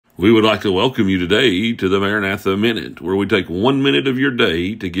We would like to welcome you today to the Maranatha Minute, where we take 1 minute of your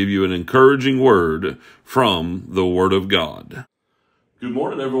day to give you an encouraging word from the Word of God. Good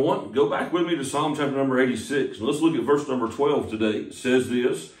morning, everyone. Go back with me to Psalm chapter number 86, and let's look at verse number 12 today. It says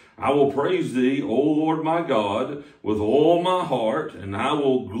this: I will praise thee, O Lord my God, with all my heart, and I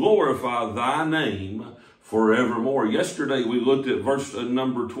will glorify thy name forevermore. Yesterday we looked at verse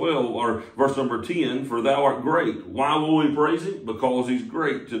number 12, or verse number 10, for thou art great. Why will we praise him? Because he's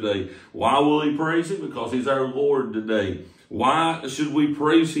great today. Why will he praise him? Because he's our Lord today. Why should we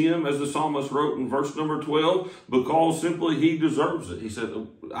praise him, as the psalmist wrote in verse number 12? Because simply he deserves it. He said,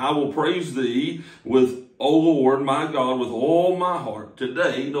 I will praise thee with, O Lord, my God, with all my heart.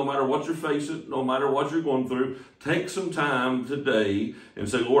 Today, no matter what you're facing, no matter what you're going through, take some time today and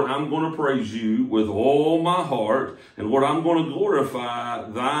say, Lord, I'm going to praise you with all my heart. And Lord, I'm going to glorify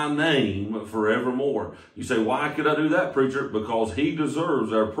thy name forevermore. You say, why could I do that, preacher? Because he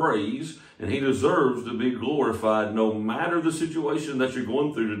deserves our praise, and he deserves to be glorified no matter the situation that you're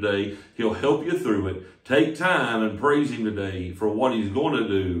going through today. He'll help you through it. Take time and praise him today for what he's going to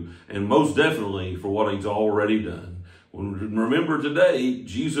do, and most definitely for what he's already done. Remember today,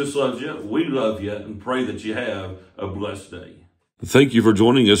 Jesus loves you, we love you, and pray that you have a blessed day. Thank you for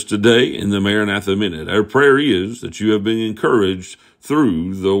joining us today in the Maranatha Minute. Our prayer is that you have been encouraged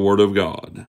through the Word of God.